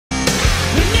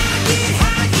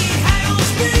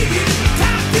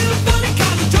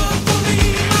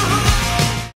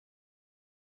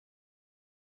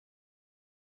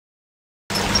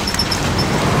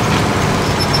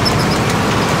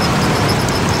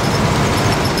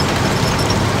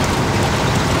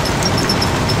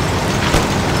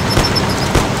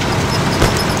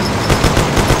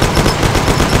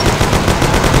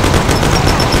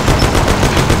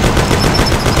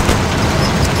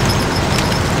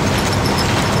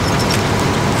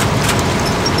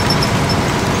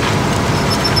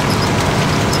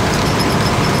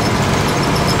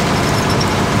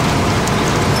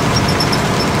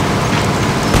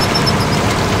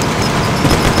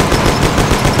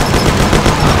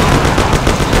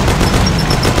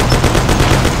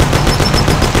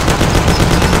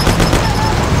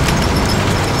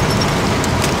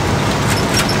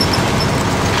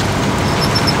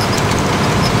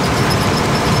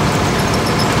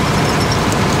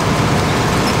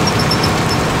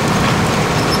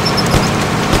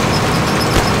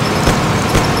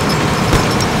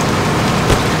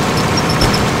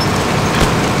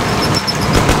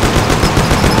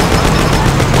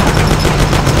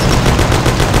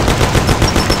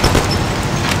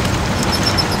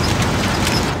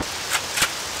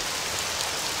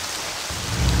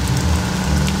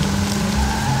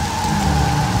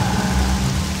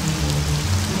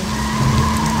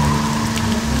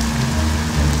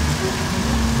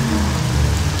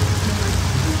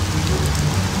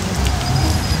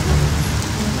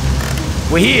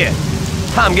We're here.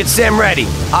 Tom, get Sam ready.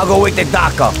 I'll go wake the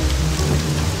doc up.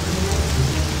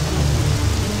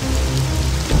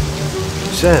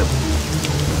 Sam,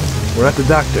 we're at the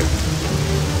doctor.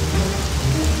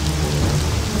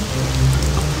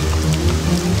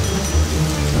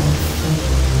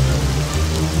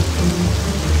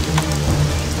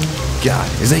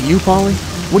 God, is that you, Paulie?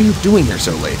 What are you doing here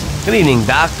so late? Good evening,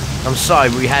 Doc. I'm sorry,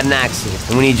 but we had an accident,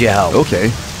 and we need your help.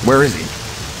 Okay, where is he?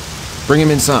 Bring him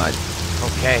inside.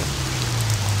 Okay.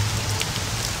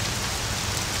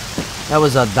 That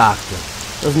was our doctor.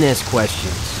 Doesn't ask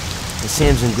questions. And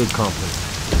Sam's in good company.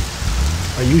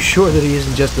 Are you sure that he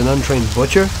isn't just an untrained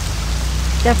butcher?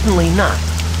 Definitely not.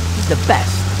 He's the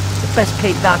best. The best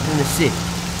paid doctor in the city.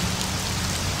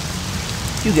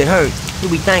 If you get hurt,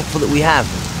 you'll be thankful that we have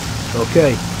him.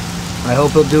 Okay. I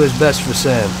hope he'll do his best for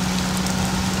Sam.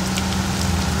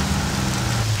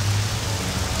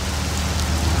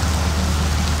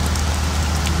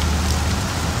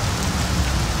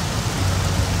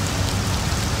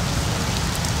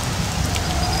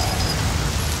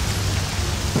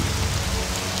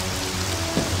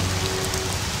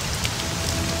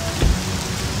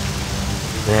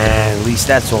 At least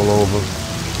that's all over.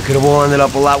 We could have all ended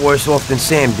up a lot worse off than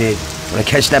Sam did. When I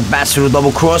catch that bastard who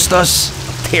double-crossed us,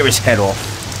 I'll tear his head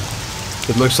off.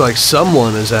 It looks like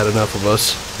someone has had enough of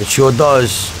us. It sure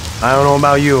does. I don't know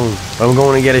about you, but I'm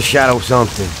going to get a shot of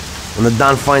something. When the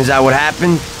Don finds out what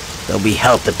happened, there'll be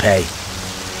hell to pay.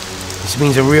 This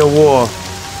means a real war,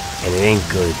 and it ain't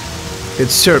good. It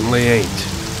certainly ain't.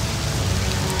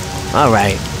 All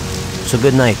right. So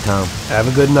good night, Tom.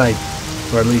 Have a good night.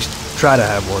 Or at least try to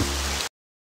have one.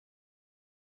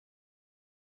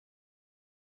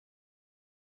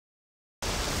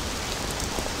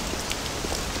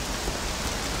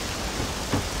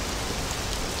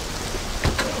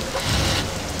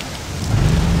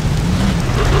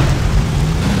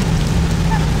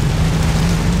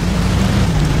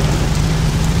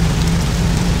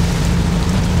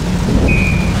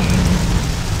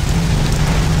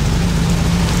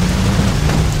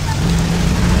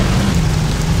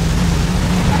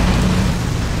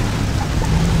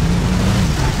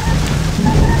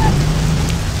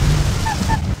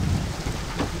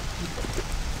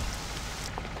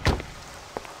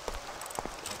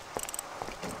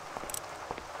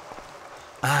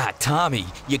 Tommy,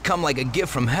 you come like a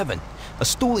gift from heaven. A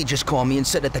stoolie just called me and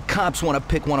said that the cops want to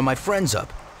pick one of my friends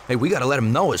up. Hey, we gotta let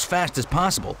him know as fast as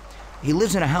possible. He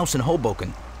lives in a house in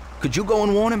Hoboken. Could you go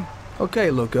and warn him? Okay,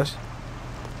 Lucas.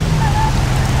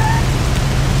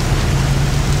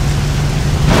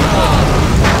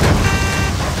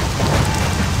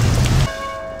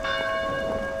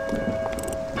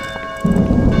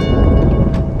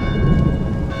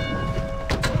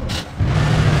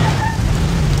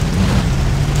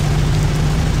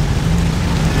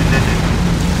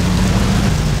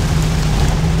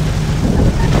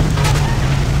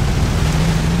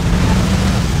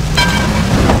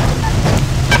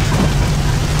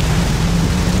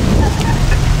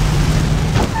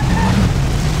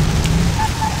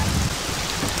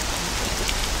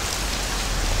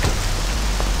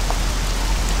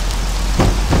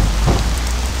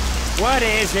 What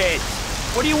is it?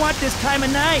 What do you want this time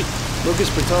of night? Lucas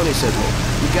Bertone sent me.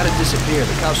 You gotta disappear.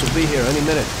 The cops will be here any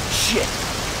minute. Shit.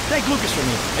 Thank Lucas for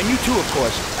me. And you too, of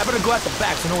course. I better go out the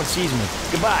back so no one sees me.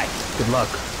 Goodbye. Good luck.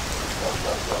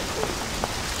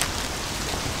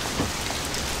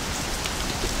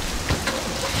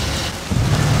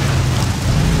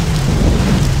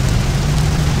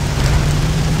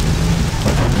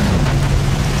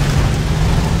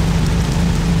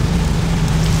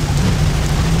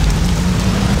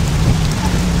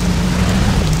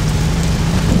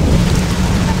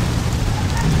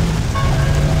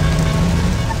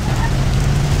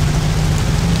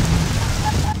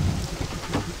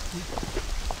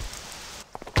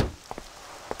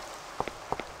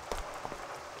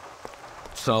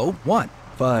 So, what?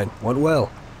 Fine. Went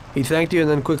well. He thanked you and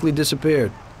then quickly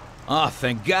disappeared. Oh,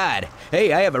 thank God.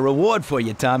 Hey, I have a reward for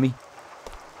you, Tommy.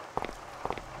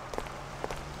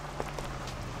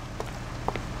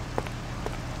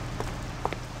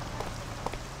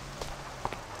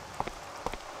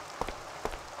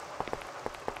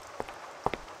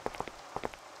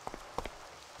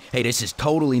 Hey, this is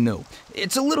totally new.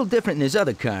 It's a little different than his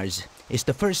other cars. It's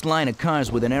the first line of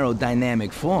cars with an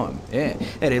aerodynamic form. Yeah,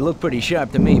 they look pretty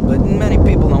sharp to me, but many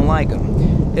people don't like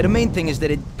them. The main thing is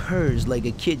that it purrs like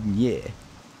a kitten, yeah.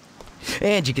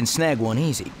 And you can snag one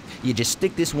easy. You just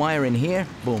stick this wire in here,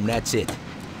 boom, that's it.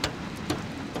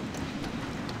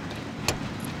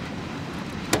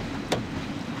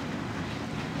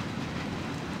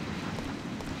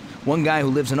 One guy who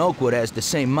lives in Oakwood has the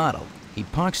same model. He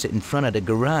parks it in front of the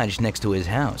garage next to his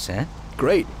house, eh?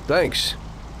 Great, thanks.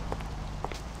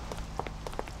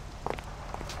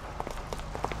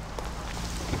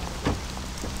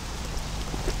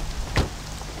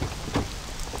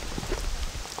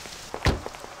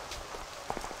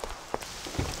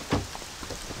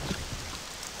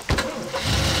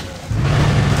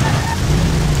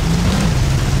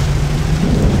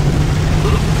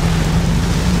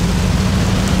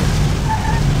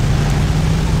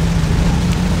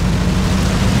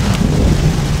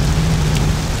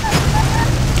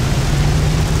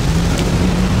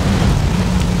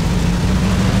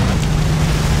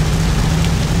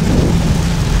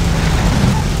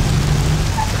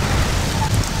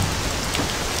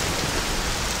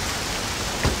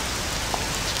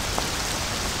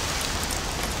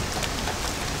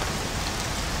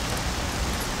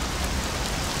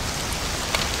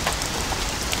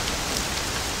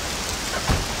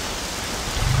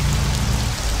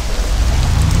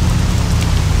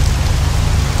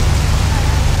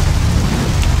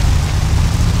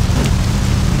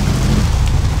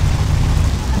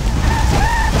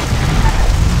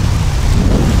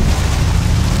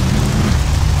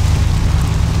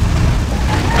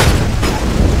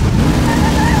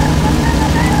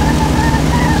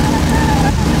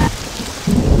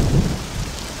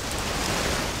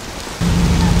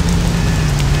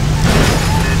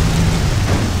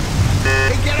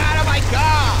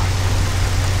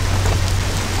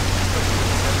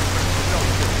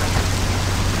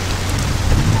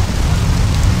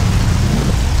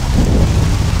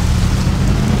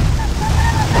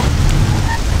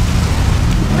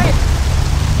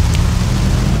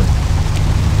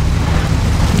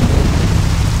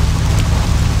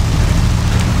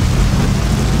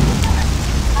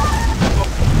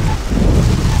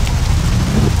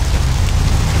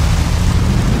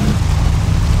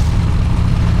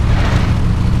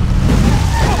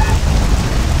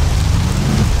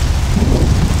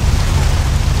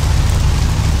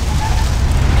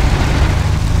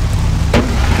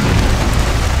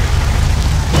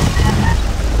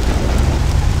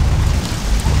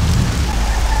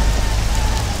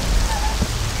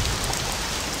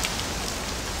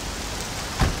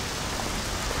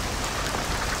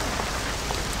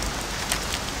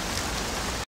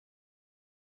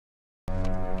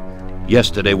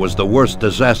 Yesterday was the worst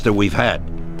disaster we've had.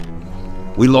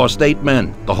 We lost 8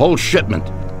 men, the whole shipment.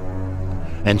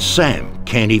 And Sam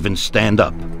can't even stand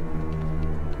up.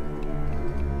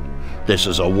 This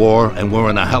is a war, and we're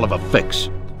in a hell of a fix.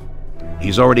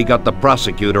 He's already got the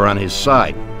prosecutor on his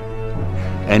side.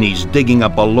 And he's digging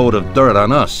up a load of dirt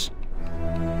on us.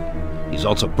 He's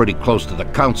also pretty close to the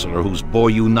counselor whose boy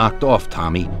you knocked off,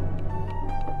 Tommy.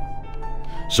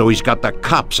 So he's got the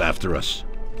cops after us.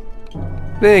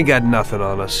 They ain't got nothing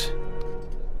on us.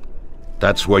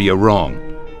 That's where you're wrong.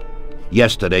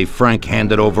 Yesterday, Frank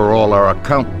handed over all our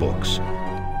account books.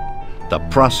 The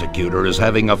prosecutor is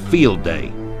having a field day.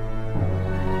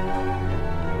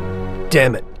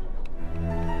 Damn it.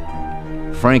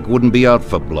 Frank wouldn't be out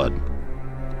for blood.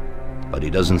 But he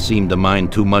doesn't seem to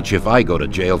mind too much if I go to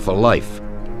jail for life.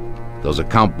 Those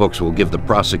account books will give the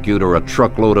prosecutor a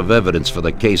truckload of evidence for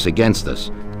the case against us.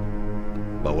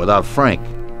 But without Frank,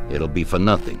 it'll be for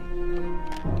nothing.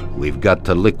 We've got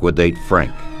to liquidate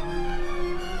Frank.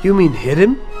 You mean hit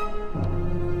him?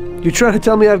 You trying to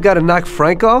tell me I've got to knock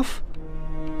Frank off?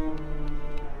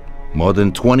 More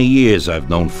than 20 years I've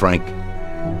known Frank.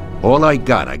 All I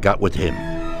got with him.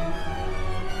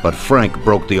 But Frank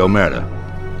broke the Omerta.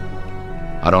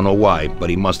 I don't know why, but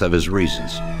he must have his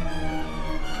reasons.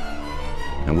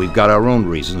 And we've got our own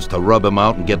reasons to rub him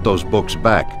out and get those books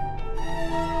back.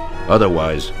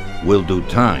 Otherwise, we'll do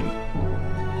time.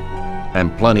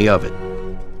 And plenty of it.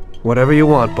 Whatever you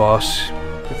want, boss.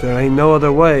 If there ain't no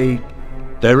other way...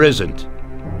 There isn't.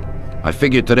 I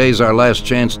figure today's our last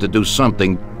chance to do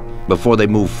something before they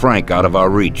move Frank out of our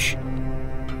reach.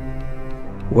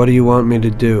 What do you want me to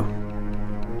do?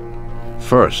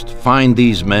 First, find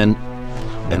these men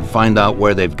and find out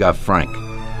where they've got Frank.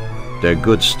 They're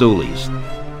good stoolies.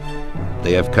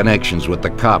 They have connections with the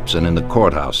cops and in the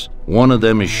courthouse. One of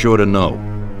them is sure to know.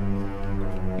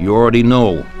 You already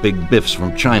know Big Biff's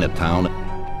from Chinatown,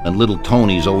 and little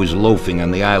Tony's always loafing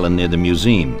on the island near the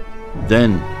museum.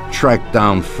 Then track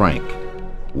down Frank.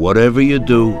 Whatever you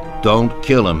do, don't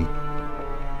kill him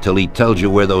till he tells you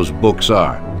where those books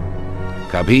are.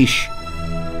 Capiche?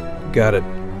 Got it.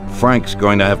 Frank's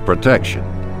going to have protection.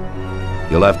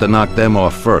 You'll have to knock them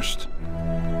off first.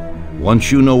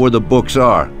 Once you know where the books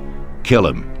are, kill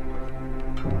him.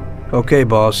 Okay,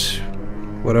 boss.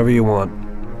 Whatever you want.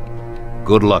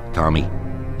 Good luck, Tommy.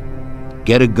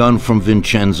 Get a gun from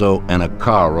Vincenzo and a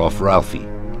car off Ralphy.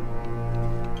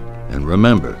 And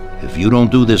remember, if you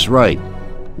don't do this right,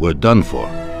 we're done for.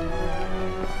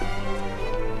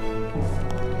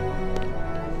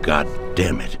 God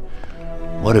damn it.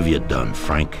 What have you done,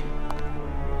 Frank?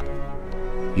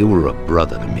 You were a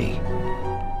brother to me.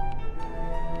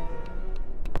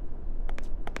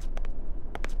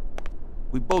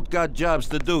 We both got jobs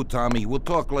to do, Tommy. We'll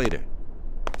talk later.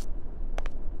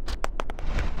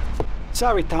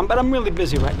 Sorry, Tom, but I'm really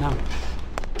busy right now.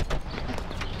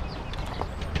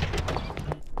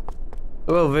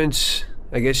 Well, Vince,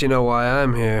 I guess you know why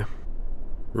I'm here.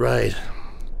 Right.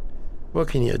 What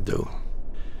can you do?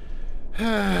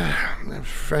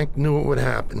 Frank knew what would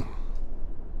happen.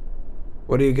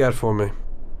 What do you got for me?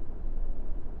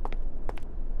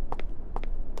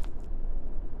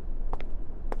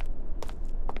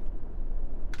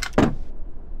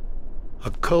 A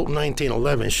Colt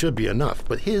 1911 should be enough,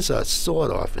 but here's a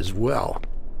sawed-off as well.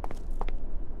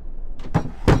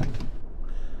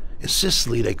 In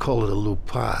Sicily, they call it a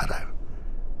lupara.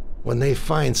 When they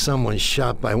find someone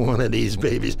shot by one of these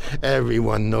babies,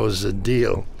 everyone knows the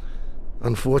deal.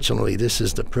 Unfortunately, this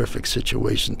is the perfect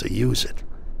situation to use it.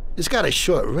 It's got a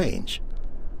short range,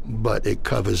 but it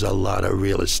covers a lot of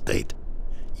real estate.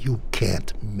 You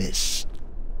can't miss.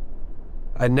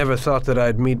 I never thought that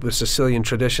I'd meet with Sicilian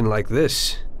tradition like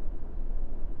this.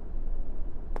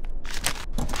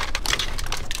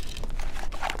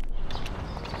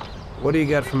 What do you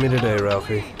got for me today,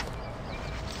 Ralphie?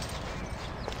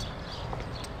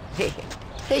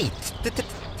 Hey,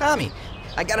 Tommy,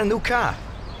 I got a new car.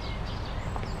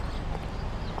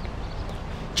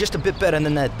 Just a bit better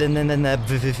than the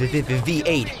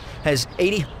V8. Has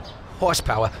 80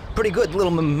 horsepower. Pretty good little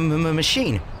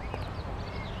machine.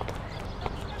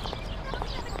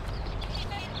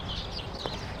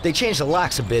 They changed the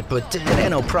locks a bit, but they're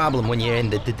no problem when you're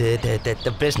in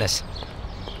the business.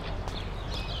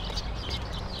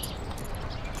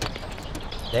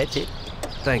 That's it.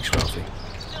 Thanks, Ralphie.